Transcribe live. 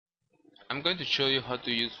I'm going to show you how to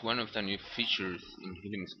use one of the new features in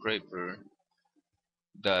Helium Scraper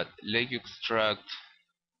that let you extract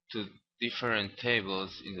to different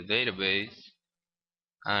tables in the database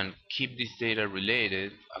and keep this data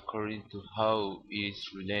related according to how it is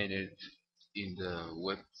related in the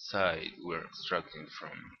website we're extracting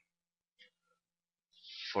from.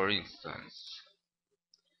 For instance,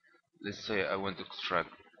 let's say I want to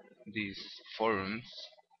extract these forums.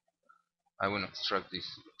 I want to extract these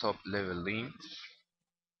top level links.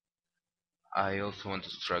 I also want to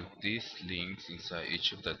extract these links inside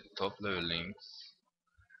each of the top level links,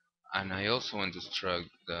 and I also want to extract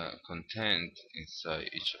the content inside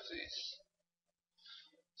each of these.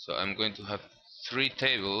 So I'm going to have three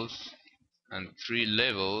tables and three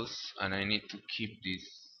levels, and I need to keep this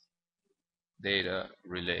data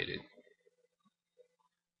related.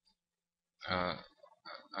 uh,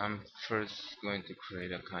 I'm first going to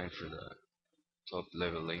create a kind for the top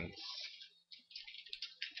level links.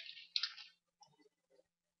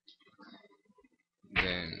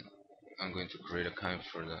 Then I'm going to create a kind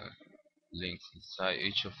for the links inside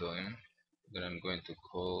each of them that I'm going to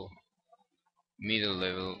call middle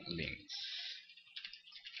level links.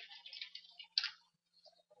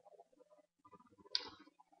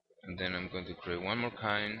 And then I'm going to create one more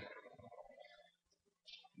kind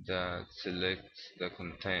that selects the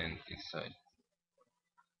content inside.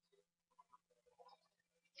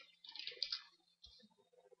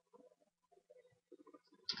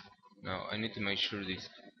 Now I need to make sure these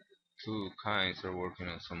two kinds are working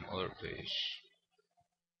on some other page.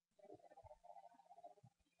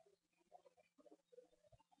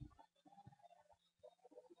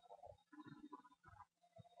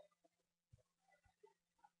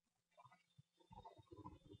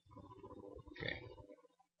 Okay,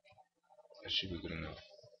 that should be good enough.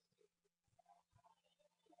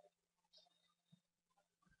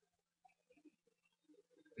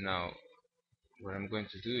 Now what I'm going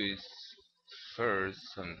to do is, first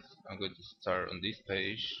I'm going to start on this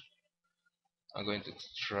page. I'm going to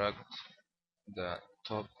extract the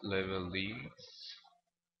top level links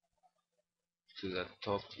to the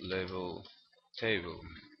top level table.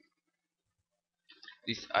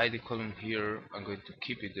 This ID column here, I'm going to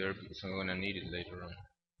keep it there because I'm going to need it later on.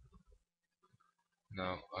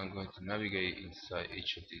 Now I'm going to navigate inside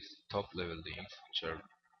each of these top level links, which are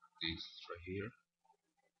these right here,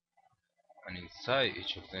 and inside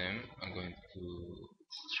each of them I'm going to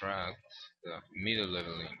extract the middle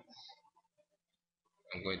level links.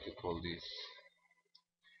 I'm going to call this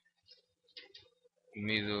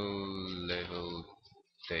middle level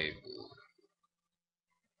table.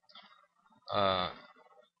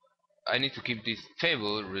 I need to keep this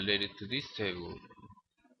table related to this table.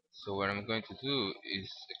 So what I'm going to do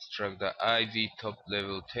is extract the ID top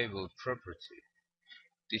level table property.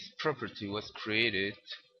 This property was created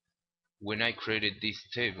when I created this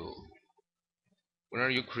table.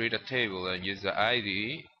 Whenever you create a table and use the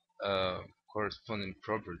ID corresponding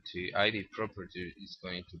property, ID property is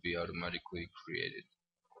going to be automatically created.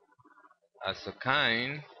 As a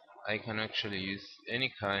kind, I can actually use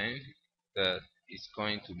any kind that is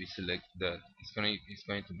going to be selected, that is going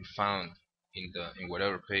to be found in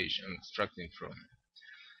whatever page I'm extracting from.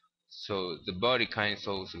 So the body kind is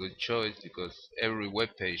always a good choice because every web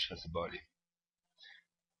page has a body,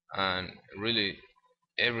 and really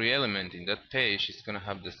every element in that page is gonna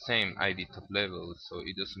have the same ID top level. So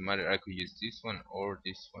it doesn't matter. I could use this one or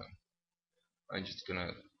this one. I'm just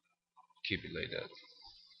gonna keep it like that.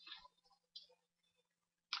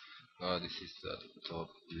 This is the top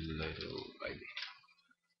level ID.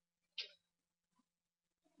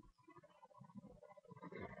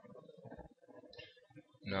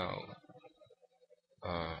 Now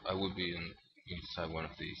I will be inside one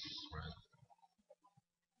of these, right?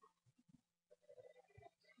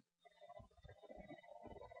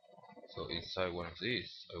 So inside one of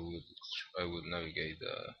these, I would navigate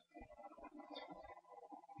the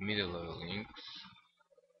middle level links,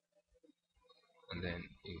 and then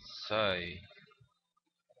inside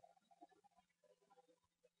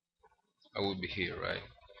I will be here, right?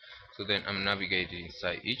 So then I'm navigating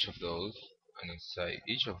inside each of those, and inside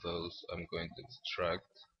each of those I'm going to extract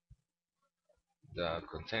the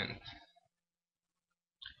content.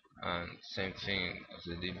 And same thing as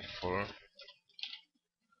I did before,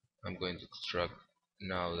 I'm going to extract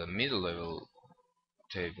now the middle level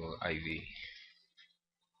table ID.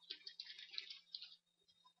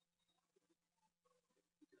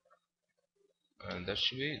 And that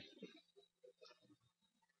should be it.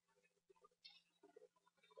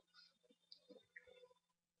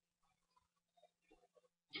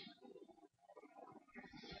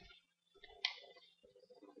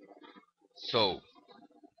 So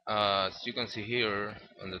as you can see here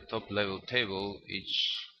on the top level table,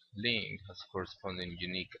 each link has corresponding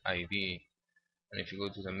unique ID, and if you go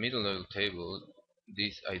to the middle level table,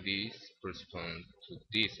 these IDs correspond to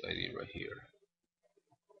this ID right here.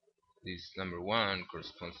 This number 1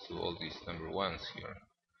 corresponds to all these number 1s here.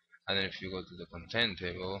 And then if you go to the content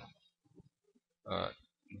table, uh,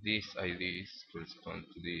 these IDs correspond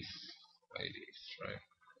to these IDs, right?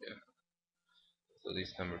 Yeah. So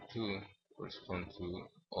this number 2 corresponds to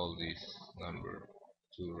all these number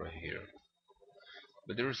 2 right here.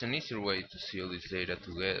 But there is an easier way to see all this data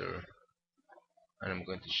together, and I'm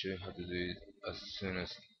going to show you how to do it as soon as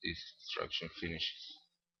this instruction finishes.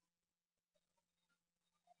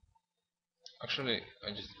 Actually,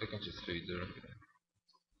 I can just leave it there.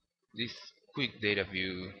 This quick data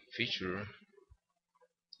view feature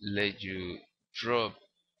let you drop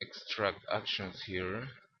extract actions here,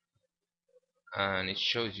 and it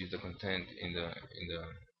shows you the content in the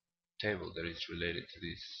table that is related to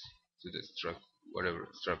this, to the extract, whatever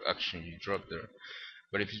extract action you drop there.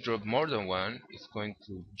 But if you drop more than one, it's going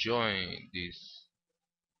to join these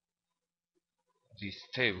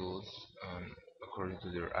tables according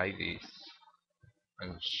to their IDs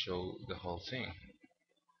and show the whole thing.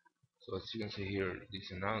 So as you can see here,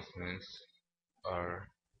 these announcements are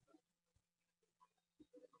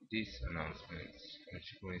these announcements. And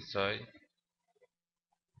if you go inside,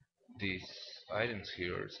 these items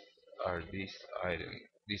here are these items.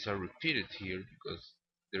 These are repeated here because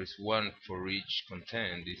there's one for each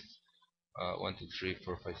content. This 1, 2, 3,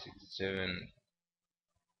 4, 5, 6, 7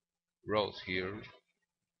 rows here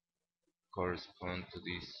correspond to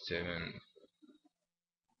these seven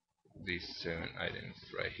items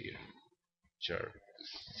right here, which are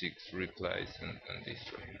 6 replies and this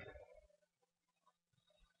right here.